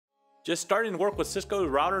Just starting to work with Cisco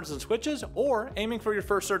routers and switches, or aiming for your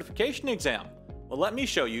first certification exam? Well, let me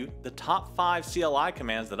show you the top 5 CLI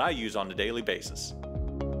commands that I use on a daily basis.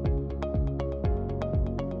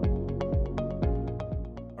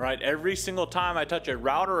 Alright, every single time I touch a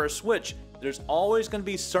router or a switch, there's always going to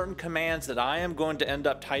be certain commands that I am going to end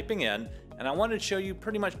up typing in, and I wanted to show you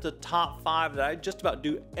pretty much the top 5 that I just about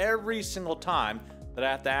do every single time that I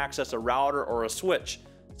have to access a router or a switch.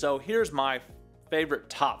 So here's my favorite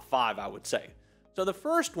top 5, I would say. So the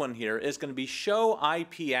first one here is going to be show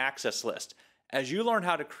IP access list. As you learn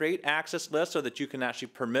how to create access lists so that you can actually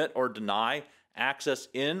permit or deny access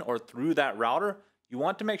in or through that router, you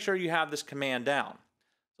want to make sure you have this command down.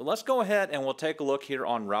 So let's go ahead and we'll take a look here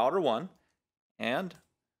on router 1 and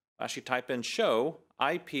actually type in show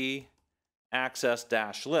IP access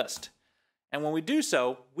 -list. And when we do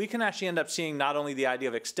so, we can actually end up seeing not only the idea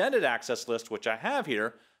of extended access list, which I have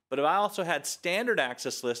here, but if I also had standard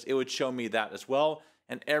access list, it would show me that as well,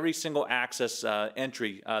 and every single access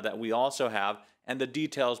entry that we also have, and the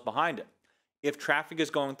details behind it. If traffic is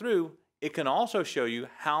going through, it can also show you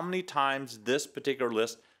how many times this particular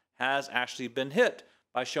list has actually been hit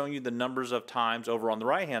by showing you the numbers of times over on the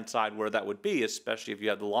right-hand side where that would be, especially if you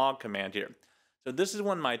have the log command here. So this is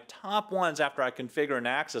one of my top ones after I configure an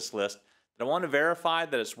access list that I want to verify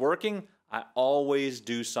that it's working. I always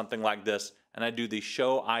do something like this, and I do the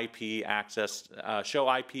show IP access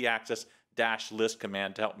 -list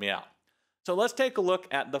command to help me out. So let's take a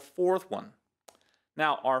look at the fourth one.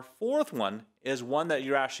 Now our fourth one is one that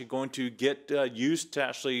you're actually going to get used to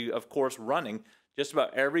actually, of course, running just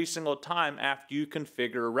about every single time after you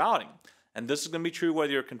configure routing. And this is going to be true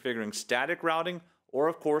whether you're configuring static routing or,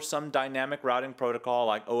 of course, some dynamic routing protocol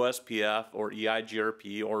like OSPF or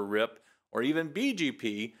EIGRP or RIP or even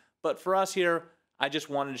BGP. But for us here, I just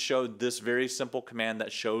wanted to show this very simple command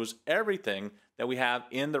that shows everything that we have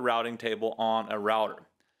in the routing table on a router.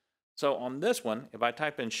 So on this one, if I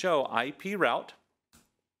type in show IP route,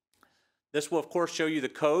 this will of course show you the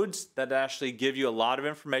codes that actually give you a lot of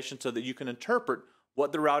information so that you can interpret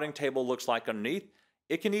what the routing table looks like underneath.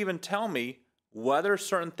 It can even tell me whether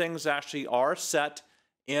certain things actually are set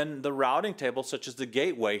in the routing table, such as the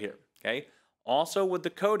gateway here. Okay. Also with the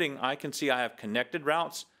coding, I can see I have connected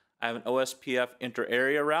routes. I have an OSPF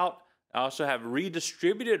inter-area route. I also have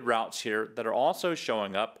redistributed routes here that are also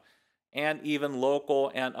showing up, and even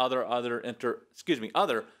local and other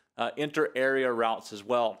inter-area routes as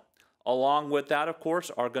well. Along with that, of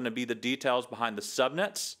course, are going to be the details behind the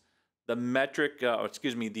subnets, the metric,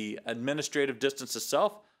 the administrative distance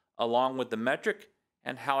itself, along with the metric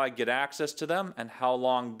and how I get access to them and how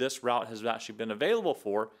long this route has actually been available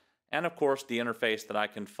for, and of course the interface that I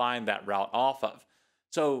can find that route off of.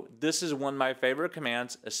 So this is one of my favorite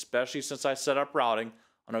commands, especially since I set up routing.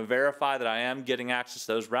 I want to verify that I am getting access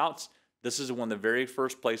to those routes. This is one of the very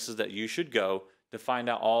first places that you should go to find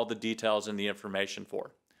out all the details and the information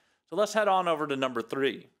for. So let's head on over to number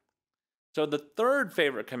 3. So the third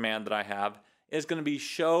favorite command that I have is going to be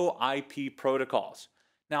show IP protocols.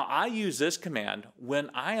 Now I use this command when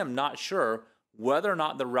I am not sure whether or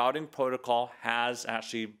not the routing protocol has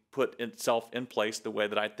actually put itself in place the way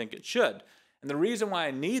that I think it should. And the reason why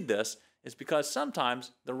I need this is because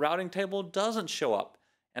sometimes the routing table doesn't show up,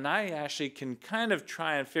 and I actually can kind of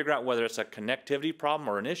try and figure out whether it's a connectivity problem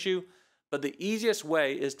or an issue. But the easiest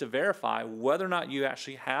way is to verify whether or not you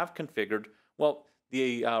actually have configured, well,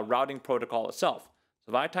 the routing protocol itself.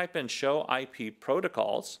 So if I type in show IP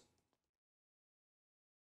protocols,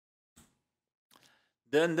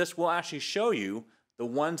 then this will actually show you the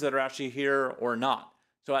ones that are actually here or not.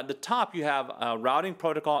 So at the top you have routing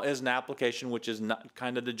protocol is an application, which is not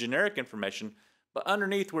kind of the generic information, but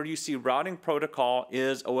underneath where you see routing protocol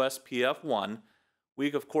is OSPF1,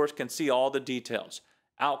 we of course can see all the details.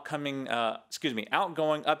 Outgoing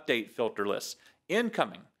update filter lists,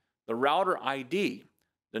 incoming, the router ID,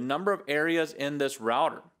 the number of areas in this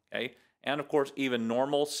router, okay, and of course even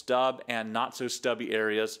normal, stub, and not so stubby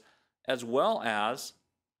areas, as well as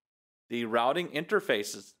the routing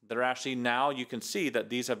interfaces that are actually now you can see that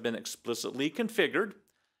these have been explicitly configured,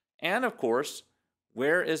 and of course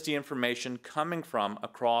where is the information coming from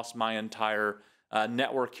across my entire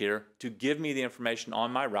network here to give me the information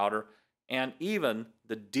on my router, and even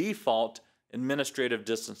the default administrative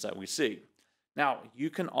distance that we see. Now, you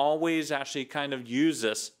can always actually kind of use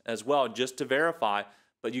this as well just to verify,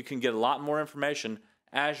 but you can get a lot more information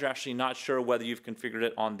as you're actually not sure whether you've configured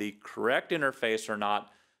it on the correct interface or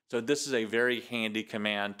not. So this is a very handy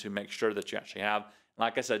command to make sure that you actually have.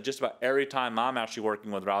 Like I said, just about every time I'm actually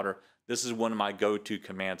working with router, this is one of my go-to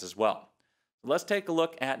commands as well. Let's take a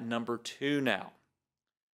look at number 2 now.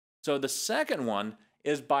 So the second one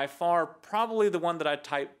is by far probably the one that I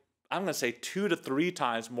type, I'm gonna say 2 to 3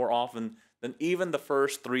 times more often than even the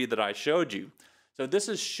first 3 that I showed you. So this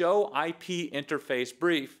is show IP interface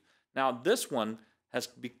brief. Now this one has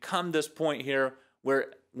become this point here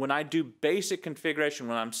where when I do basic configuration,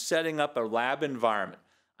 when I'm setting up a lab environment,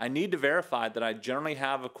 I need to verify that I generally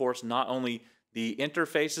have, of course, not only the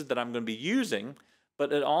interfaces that I'm going to be using,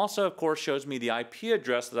 but it also, of course, shows me the IP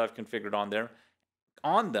address that I've configured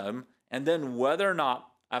on them, and then whether or not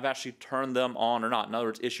I've actually turned them on or not. In other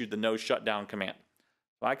words, issued the no shutdown command.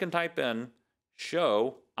 So I can type in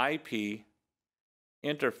show IP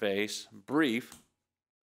interface brief,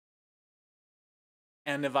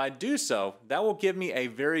 and if I do so, that will give me a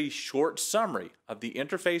very short summary of the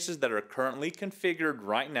interfaces that are currently configured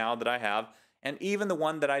right now that I have, and even the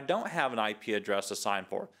one that I don't have an IP address assigned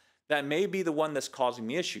for. That may be the one that's causing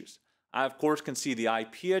me issues. I, of course, can see the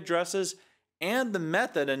IP addresses and the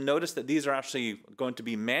method, and notice that these are actually going to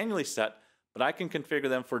be manually set, but I can configure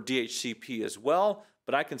them for DHCP as well,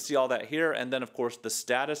 but I can see all that here, and then, of course, the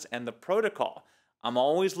status and the protocol. I'm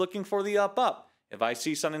always looking for the up. If I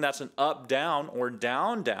see something that's an up-down or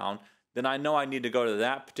down-down, then I know I need to go to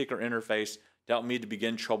that particular interface to help me to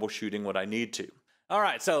begin troubleshooting what I need to. All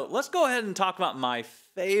right, so let's go ahead and talk about my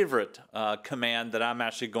favorite command that I'm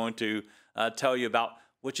actually going to tell you about,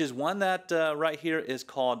 which is one that right here is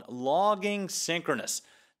called logging synchronous.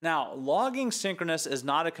 Now, logging synchronous is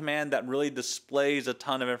not a command that really displays a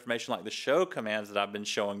ton of information like the show commands that I've been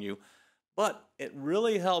showing you, but it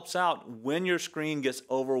really helps out when your screen gets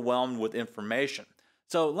overwhelmed with information.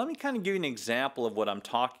 So let me kind of give you an example of what I'm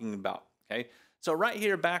talking about, okay? So right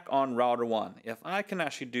here back on router 1, if I can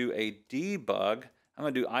actually do a debug, I'm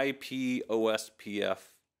going to do IP OSPF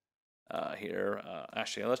here.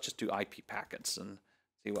 Actually, let's just do IP packets and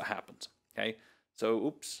see what happens, okay? So,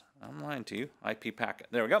 oops, I'm lying to you, IP packet.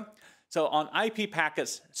 There we go. So on IP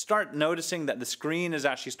packets, start noticing that the screen is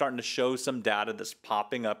actually starting to show some data that's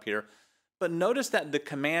popping up here. But notice that the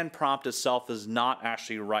command prompt itself is not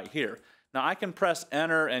actually right here. Now I can press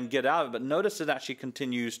enter and get out of it, but notice it actually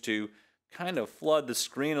continues to kind of flood the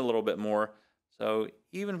screen a little bit more. So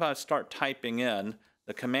even if I start typing in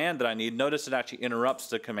the command that I need, notice it actually interrupts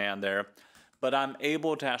the command there, but I'm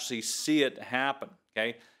able to actually see it happen,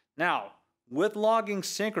 okay? Now, with logging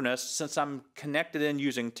synchronous, since I'm connected in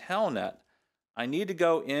using Telnet, I need to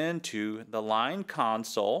go into the line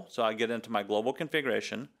console, so I get into my global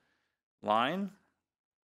configuration, line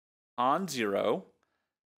on 0,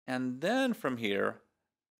 and then from here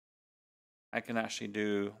I can actually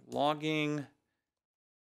do logging,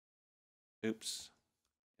 oops,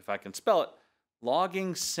 if I can spell it,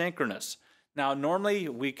 logging synchronous. Now normally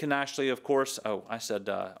we can actually, of course, oh, I said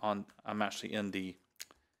I'm actually in the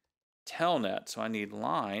Telnet, so I need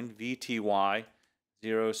line VTY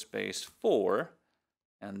 0 space 4,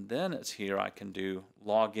 and then it's here I can do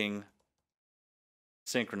logging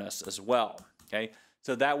synchronous as well, okay?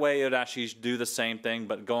 So that way it would actually do the same thing,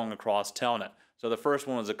 but going across Telnet. So the first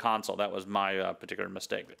one was a console. That was my particular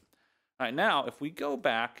mistake. All right, now if we go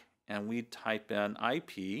back and we type in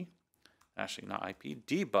IP, actually not IP,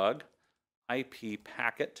 debug, IP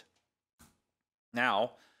packet.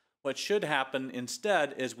 Now, what should happen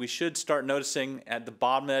instead is we should start noticing at the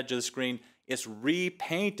bottom edge of the screen, it's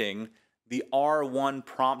repainting the R1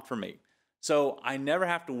 prompt for me. So I never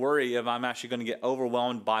have to worry if I'm actually going to get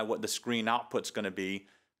overwhelmed by what the screen output's going to be,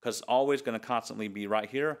 because it's always going to constantly be right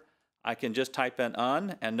here. I can just type in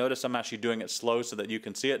un, and notice I'm actually doing it slow so that you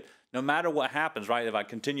can see it. No matter what happens, right? If I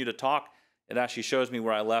continue to talk, it actually shows me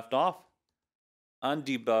where I left off.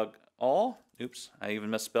 Undebug all. Oops, I even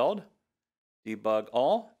misspelled. Debug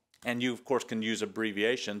all. And you, of course, can use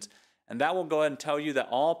abbreviations. And that will go ahead and tell you that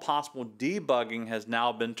all possible debugging has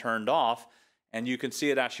now been turned off, and you can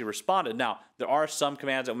see it actually responded. Now, there are some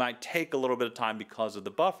commands that might take a little bit of time because of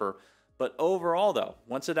the buffer, but overall though,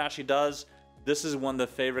 once it actually does, this is one of the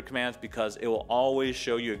favorite commands because it will always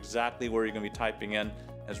show you exactly where you're going to be typing in.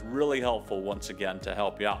 It's really helpful once again to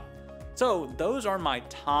help you out. So those are my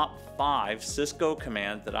top 5 Cisco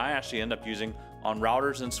commands that I actually end up using on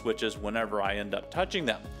routers and switches whenever I end up touching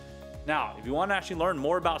them. Now, if you want to actually learn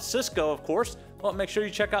more about Cisco, of course, well, make sure you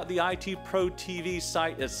check out the IT Pro TV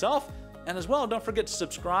site itself. And as well, don't forget to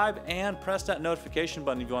subscribe and press that notification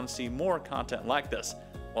button if you want to see more content like this.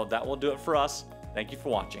 Well, that will do it for us. Thank you for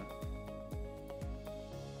watching.